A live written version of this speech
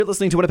You're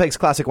listening to Winnipeg's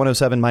Classic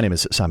 107. My name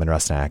is Simon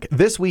Rusnak.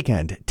 This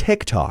weekend,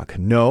 TikTok,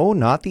 no,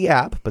 not the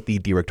app, but the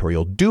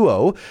directorial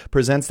duo,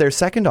 presents their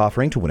second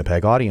offering to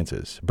Winnipeg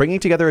audiences. Bringing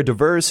together a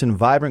diverse and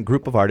vibrant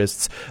group of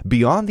artists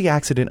beyond the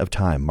accident of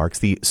time marks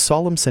the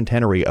solemn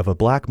centenary of a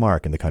black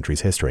mark in the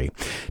country's history.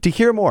 To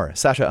hear more,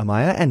 Sasha,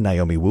 Amaya, and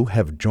Naomi Wu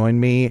have joined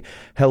me.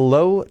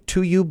 Hello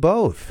to you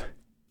both.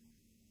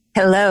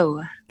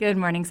 Hello. Good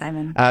morning,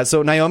 Simon.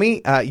 So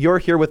Naomi, you're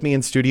here with me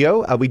in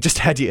studio. We just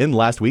had you in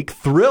last week.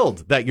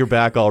 Thrilled that you're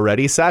back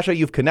already. Sasha,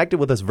 you've connected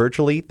with us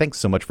virtually. Thanks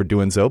so much for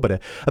doing so.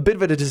 But a bit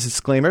of a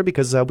disclaimer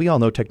because we all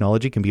know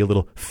technology can be a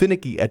little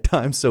finicky at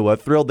times. So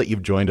thrilled that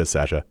you've joined us,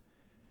 Sasha.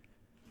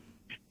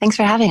 Thanks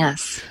for having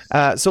us.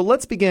 So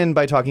let's begin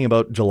by talking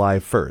about July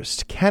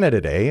 1st,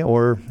 Canada Day,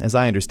 or as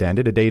I understand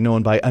it, a day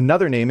known by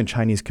another name in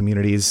Chinese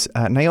communities.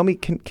 Naomi,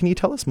 can you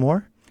tell us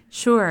more?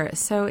 Sure.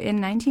 So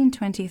in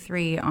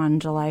 1923, on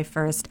July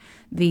 1st,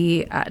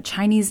 the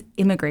Chinese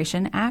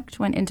Immigration Act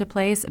went into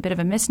place, a bit of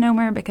a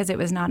misnomer because it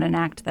was not an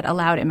act that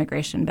allowed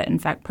immigration, but in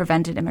fact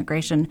prevented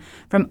immigration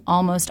from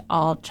almost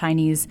all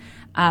Chinese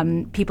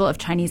people of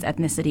Chinese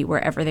ethnicity,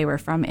 wherever they were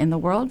from in the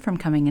world, from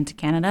coming into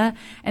Canada.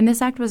 And this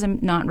act was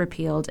not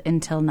repealed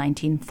until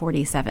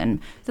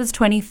 1947. So it's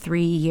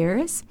 23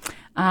 years.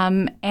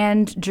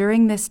 And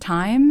during this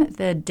time,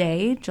 the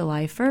day,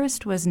 July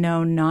 1st, was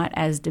known not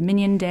as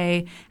Dominion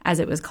Day, as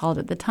it was called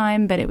at the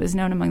time, but it was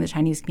known among the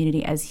Chinese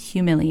community as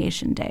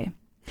Humiliation Day.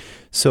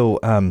 So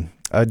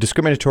a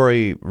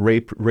discriminatory,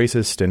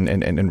 racist,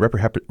 and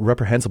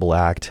reprehensible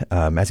act,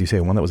 as you say,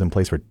 one that was in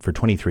place for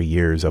 23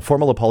 years. A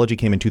formal apology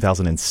came in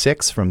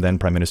 2006 from then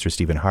Prime Minister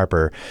Stephen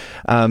Harper.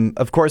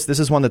 Of course, this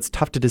is one that's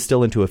tough to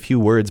distill into a few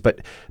words,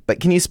 but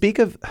can you speak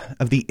of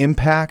the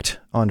impact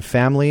on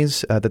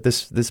families that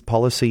this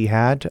policy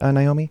had,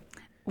 Naomi?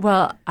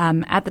 Well,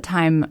 at the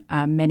time,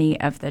 many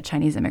of the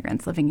Chinese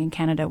immigrants living in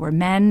Canada were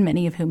men,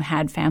 many of whom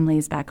had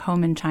families back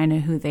home in China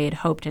who they had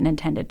hoped and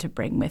intended to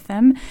bring with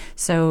them.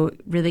 So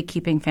really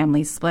keeping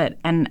families split.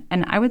 And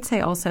I would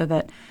say also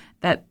that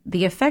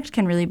the effect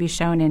can really be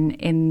shown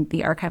in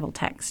the archival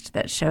text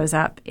that shows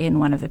up in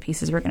one of the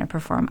pieces we're going to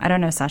perform. I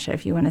don't know, Sasha,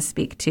 if you want to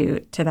speak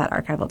to that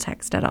archival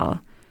text at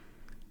all.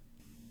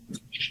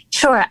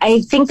 Sure.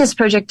 I think this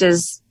project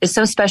is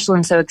so special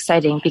and so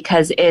exciting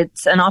because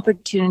it's an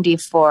opportunity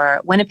for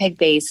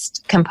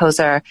Winnipeg-based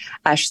composer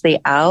Ashley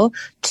Au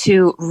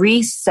to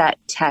reset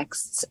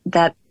texts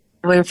that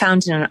were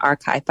found in an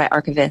archive by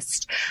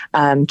archivist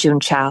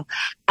June Chow.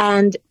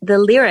 And the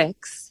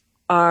lyrics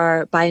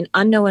are by an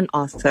unknown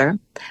author,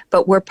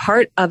 but were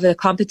part of a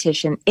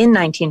competition in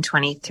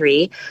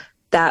 1923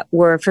 that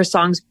were for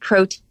songs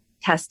protesting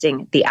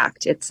the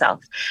act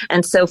itself.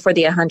 And so for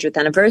the 100th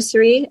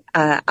anniversary,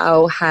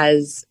 Au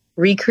has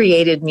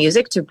recreated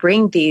music to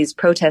bring these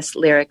protest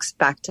lyrics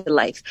back to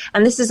life.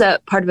 And this is a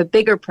part of a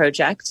bigger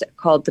project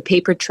called The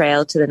Paper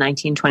Trail to the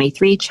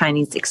 1923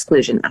 Chinese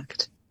Exclusion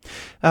Act.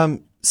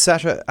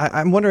 Sasha,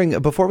 I'm wondering,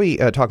 before we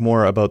talk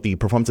more about the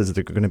performances that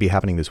are going to be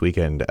happening this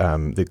weekend,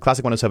 the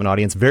Classic 107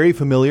 audience, very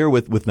familiar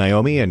with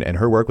Naomi and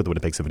her work with the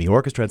Winnipeg Symphony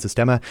Orchestra and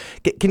Sistema.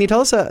 Can you tell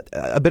us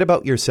a bit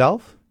about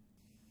yourself?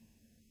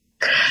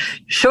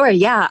 Sure.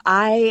 Yeah.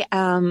 I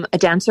am a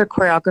dancer,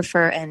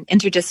 choreographer, and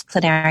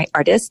interdisciplinary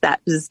artist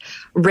that was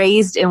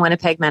raised in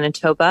Winnipeg,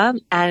 Manitoba.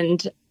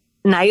 And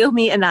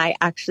Naomi and I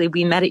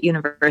we met at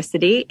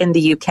university in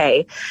the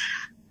UK.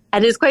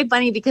 And it's quite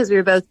funny because we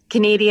were both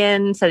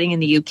Canadian, studying in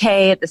the UK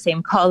at the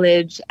same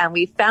college. And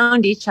we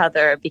found each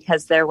other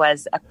because there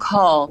was a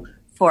call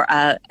for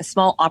a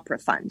small opera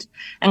fund.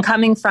 And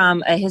coming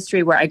from a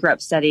history where I grew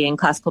up studying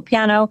classical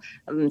piano,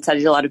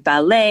 studied a lot of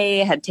ballet,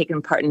 had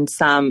taken part in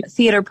some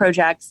theater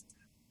projects.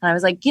 And I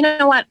was like, you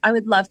know what? I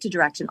would love to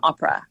direct an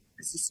opera.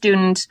 As a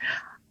student,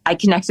 I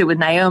connected with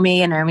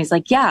Naomi, and Naomi's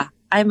like, yeah,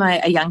 I'm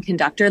a young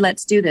conductor.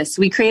 Let's do this.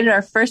 So we created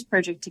our first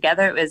project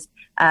together. It was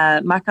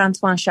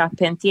Marc-Antoine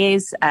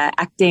Charpentier's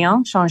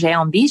Actéon, Changé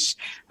en Biche,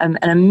 an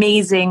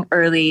amazing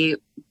early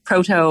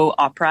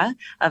proto-opera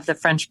of the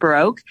French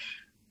Baroque.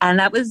 And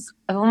that was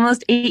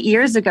almost 8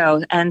 years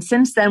ago. And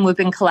since then, we've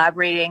been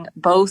collaborating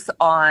both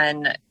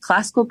on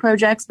classical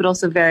projects, but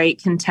also very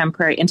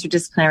contemporary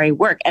interdisciplinary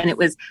work. And it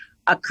was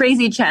a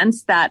crazy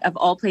chance that of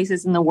all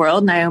places in the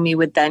world, Naomi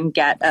would then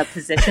get a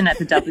position at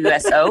the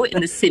WSO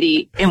in the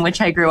city in which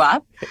I grew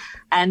up.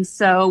 And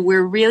so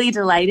we're really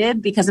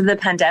delighted. Because of the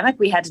pandemic,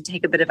 we had to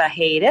take a bit of a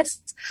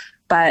hiatus.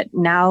 But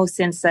now,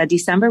 since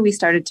December, we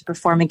started to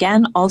perform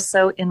again,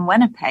 also in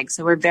Winnipeg.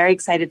 So we're very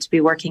excited to be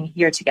working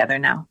here together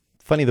now.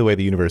 Funny the way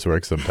the universe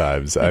works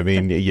sometimes. I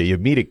mean, you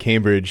meet at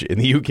Cambridge in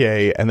the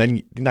UK, and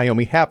then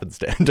Naomi happens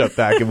to end up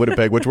back in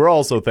Winnipeg, which we're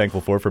also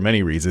thankful for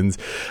many reasons.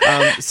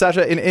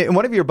 Sasha, in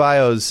one of your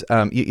bios,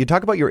 you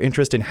talk about your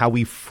interest in how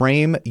we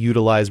frame,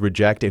 utilize,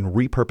 reject, and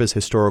repurpose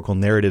historical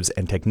narratives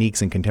and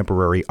techniques in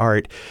contemporary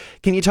art.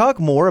 Can you talk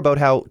more about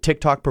how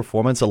TikTok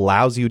performance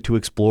allows you to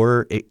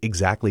explore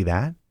exactly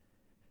that?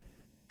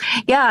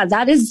 Yeah,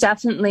 that is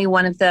definitely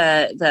one of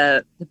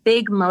the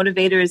big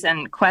motivators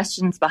and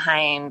questions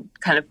behind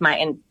kind of my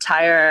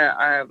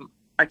entire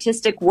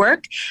artistic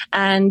work.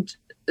 And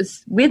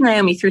with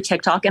Naomi through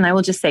TikTok, and I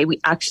will just say we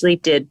actually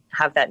did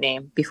have that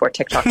name before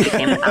TikTok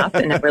became an app,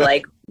 and then we're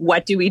like,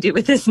 what do we do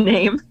with this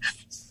name?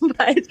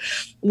 But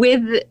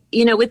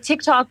with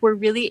TikTok, we're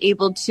really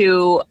able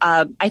to,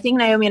 I think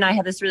Naomi and I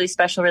have this really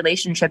special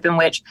relationship in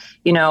which,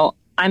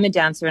 I'm a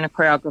dancer and a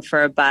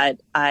choreographer, but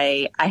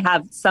I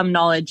have some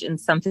knowledge and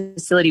some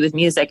facility with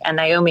music. And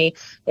Naomi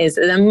is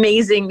an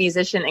amazing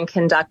musician and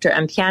conductor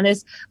and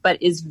pianist,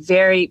 but is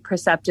very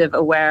perceptive,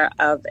 aware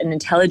of, and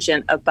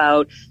intelligent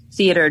about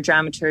theater,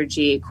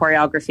 dramaturgy,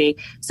 choreography.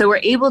 So we're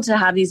able to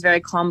have these very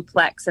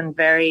complex and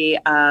very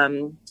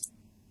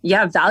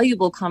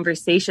valuable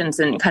conversations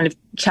and kind of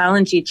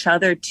challenge each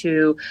other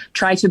to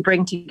try to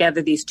bring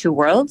together these two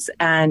worlds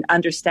and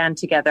understand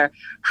together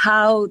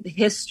how the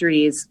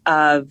histories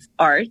of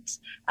art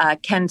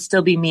can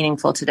still be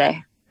meaningful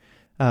today.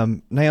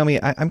 Naomi,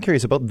 I'm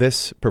curious about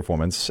this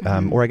performance,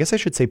 or I guess I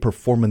should say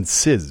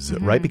performances,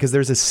 right? Because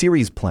there's a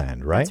series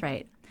planned, right? That's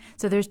right.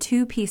 So there's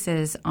two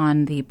pieces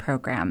on the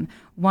program.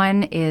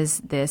 One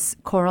is this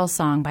choral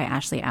song by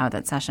Ashley Au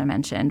that Sasha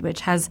mentioned, which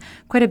has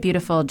quite a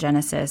beautiful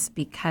genesis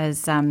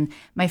because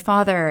my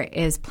father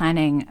is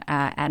planning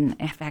and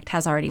in fact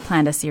has already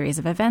planned a series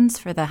of events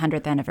for the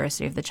 100th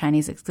anniversary of the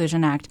Chinese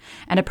Exclusion Act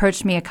and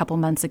approached me a couple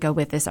months ago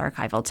with this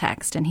archival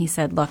text. And he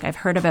said, look, I've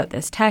heard about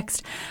this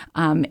text.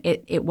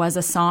 It was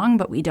a song,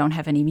 but we don't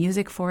have any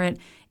music for it.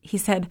 He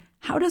said,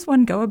 how does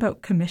one go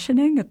about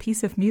commissioning a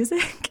piece of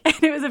music?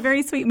 And it was a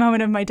very sweet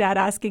moment of my dad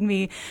asking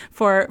me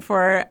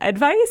for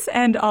advice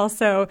and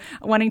also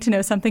wanting to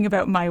know something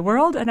about my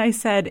world. And I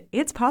said,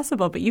 it's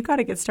possible, but you got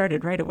to get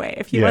started right away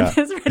if you want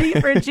this ready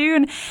for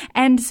June.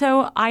 And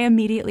so I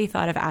immediately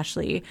thought of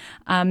Ashley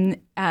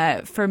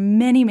for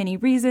many, many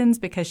reasons,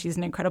 because she's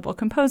an incredible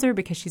composer,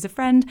 because she's a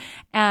friend,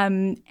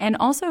 and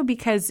also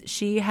because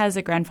she has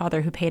a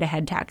grandfather who paid a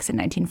head tax in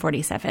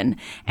 1947.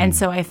 And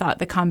so I thought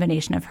the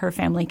combination of her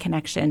family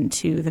connection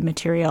to the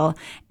material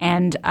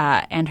and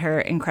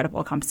her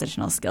incredible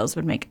compositional skills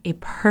would make a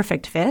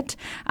perfect fit.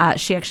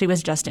 She actually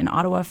was just in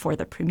Ottawa for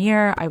the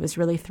premiere. I was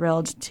really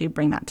thrilled to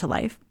bring that to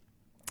life.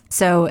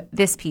 So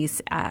this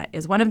piece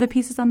is one of the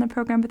pieces on the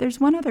program, but there's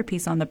one other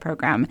piece on the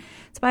program.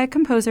 It's by a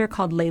composer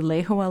called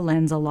Leilehua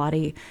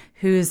Lanzalati,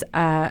 who's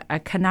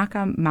a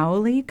Kanaka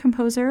Maoli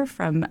composer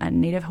from a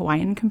native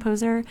Hawaiian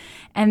composer.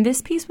 And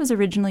this piece was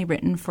originally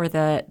written for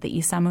the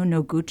Isamu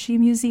Noguchi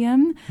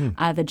Museum,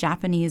 the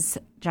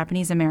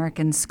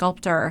Japanese-American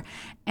sculptor.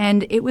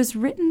 And it was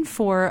written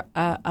for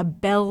a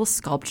bell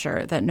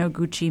sculpture that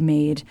Noguchi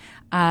made,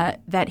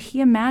 that he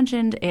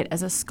imagined it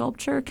as a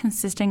sculpture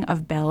consisting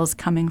of bells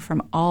coming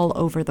from all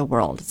over the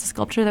world. It's a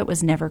sculpture that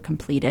was never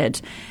completed.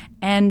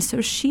 And so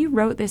she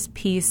wrote this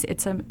piece.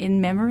 It's in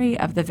memory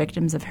of the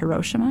victims of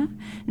Hiroshima.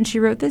 And she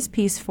wrote this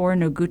piece for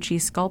Noguchi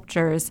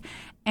Sculptures.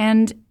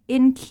 And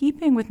in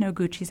keeping with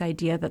Noguchi's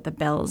idea that the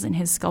bells in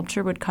his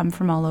sculpture would come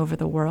from all over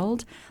the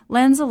world,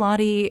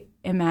 Lanzalati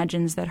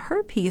imagines that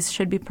her piece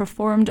should be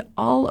performed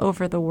all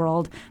over the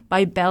world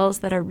by bells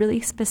that are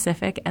really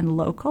specific and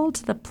local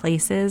to the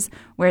places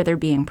where they're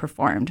being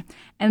performed.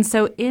 And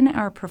so in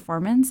our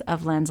performance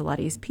of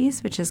Lanzalati's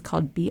piece, which is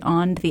called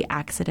Beyond the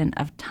Accident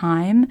of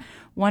Time,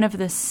 one of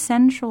the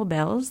central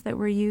bells that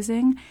we're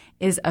using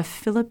is a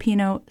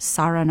Filipino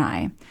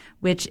saranay,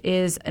 which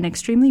is an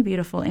extremely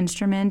beautiful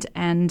instrument,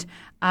 and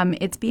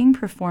it's being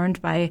performed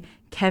by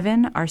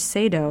Kevin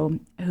Arcedo,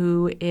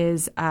 who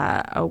is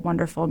a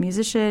wonderful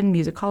musician,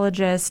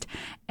 musicologist,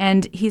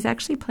 and he's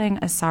actually playing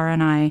a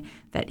saranay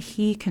that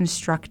he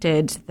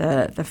constructed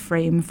the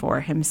frame for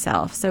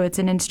himself. So it's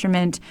an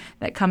instrument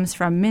that comes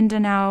from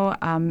Mindanao.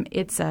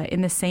 It's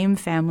in the same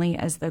family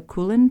as the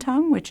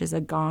kulintang, which is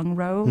a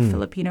gongro,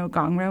 Filipino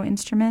gongro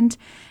instrument,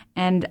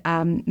 and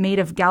made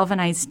of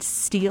galvanized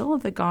steel,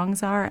 the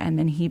gongs are, and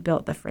then he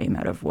built the frame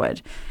out of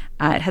wood.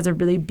 It has a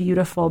really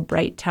beautiful,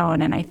 bright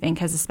tone, and I think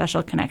has a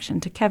special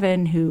connection to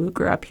Kevin, who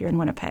grew up here in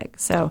Winnipeg.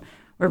 So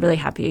we're really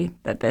happy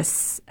that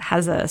this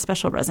has a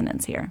special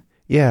resonance here.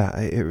 Yeah,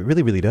 it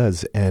really, really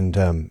does. And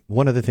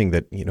one other thing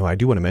that I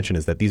do want to mention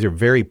is that these are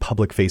very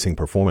public-facing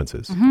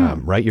performances,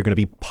 right? You're going to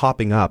be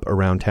popping up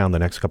around town the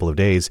next couple of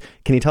days.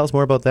 Can you tell us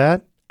more about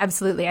that?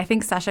 Absolutely. I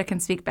think Sasha can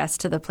speak best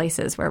to the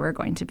places where we're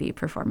going to be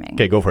performing.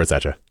 Okay, go for it,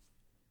 Sasha.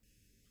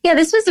 Yeah,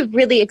 this was a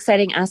really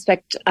exciting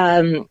aspect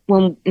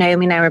when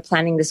Naomi and I were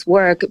planning this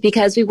work,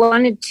 because we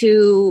wanted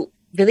to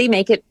really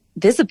make it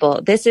visible.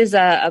 This is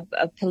a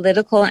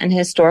political and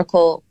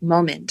historical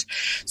moment.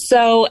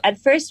 So at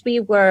first we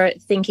were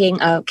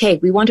thinking, okay,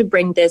 we want to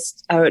bring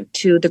this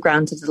to the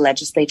grounds of the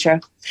legislature.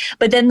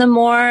 But then the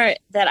more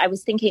that I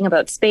was thinking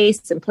about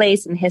space and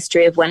place and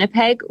history of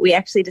Winnipeg, we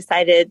actually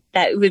decided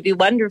that it would be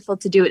wonderful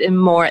to do it in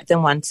more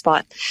than one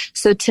spot.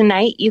 So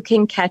tonight you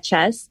can catch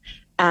us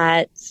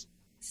at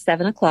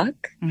 7:00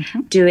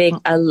 doing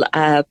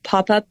a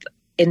pop-up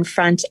in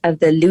front of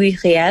the Louis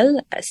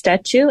Riel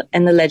statue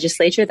in the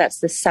legislature. That's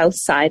the south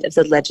side of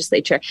the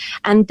legislature.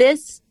 And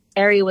this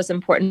area was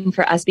important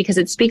for us because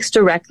it speaks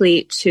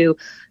directly to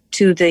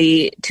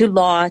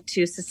law,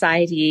 to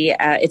society.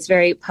 It's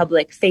very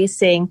public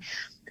facing.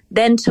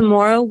 Then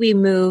tomorrow we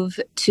move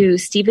to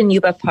Stephen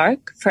Yuba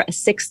Park for a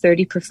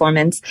 6:30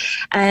 performance.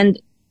 And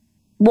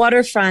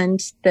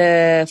waterfront,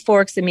 the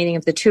forks, the meaning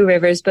of the two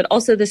rivers, but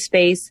also the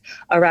space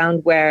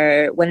around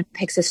where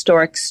Winnipeg's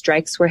historic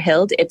strikes were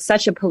held. It's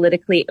such a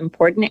politically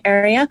important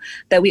area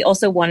that we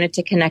also wanted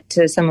to connect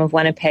to some of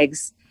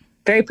Winnipeg's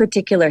very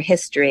particular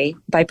history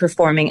by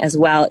performing as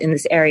well in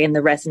this area and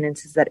the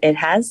resonances that it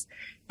has.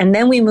 And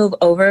then we move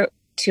over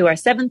to our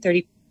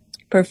 7:30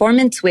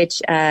 performance, which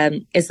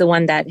is the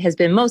one that has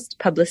been most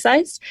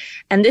publicized.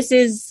 And this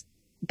is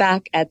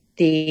back at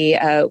the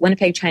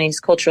Winnipeg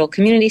Chinese Cultural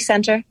Community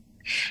Center.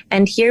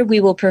 And here we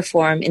will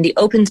perform in the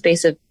open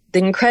space of the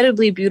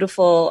incredibly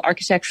beautiful,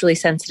 architecturally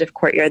sensitive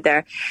courtyard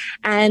there.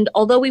 And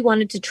although we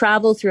wanted to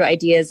travel through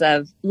ideas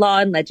of law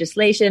and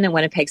legislation and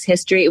Winnipeg's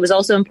history, it was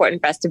also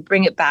important for us to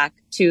bring it back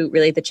to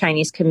really the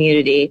Chinese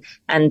community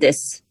and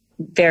this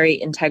very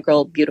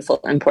integral,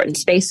 beautiful, important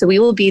space. So we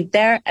will be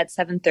there at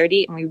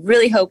 7:30, and we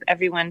really hope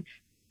everyone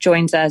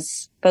joins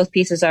us. Both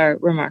pieces are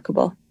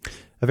remarkable.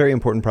 A very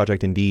important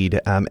project indeed.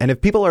 And if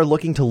people are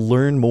looking to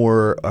learn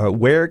more,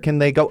 where can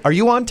they go? Are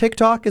you on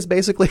TikTok is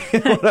basically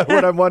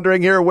what I'm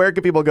wondering here. Where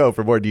can people go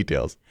for more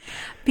details?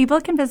 People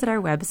can visit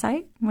our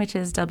website, which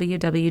is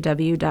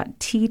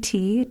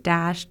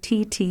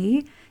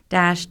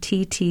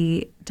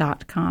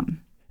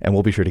www.tt-tt-tt.com. And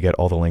we'll be sure to get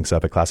all the links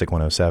up at Classic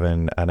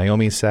 107.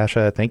 Naomi,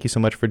 Sasha, thank you so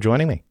much for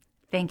joining me.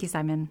 Thank you,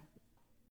 Simon.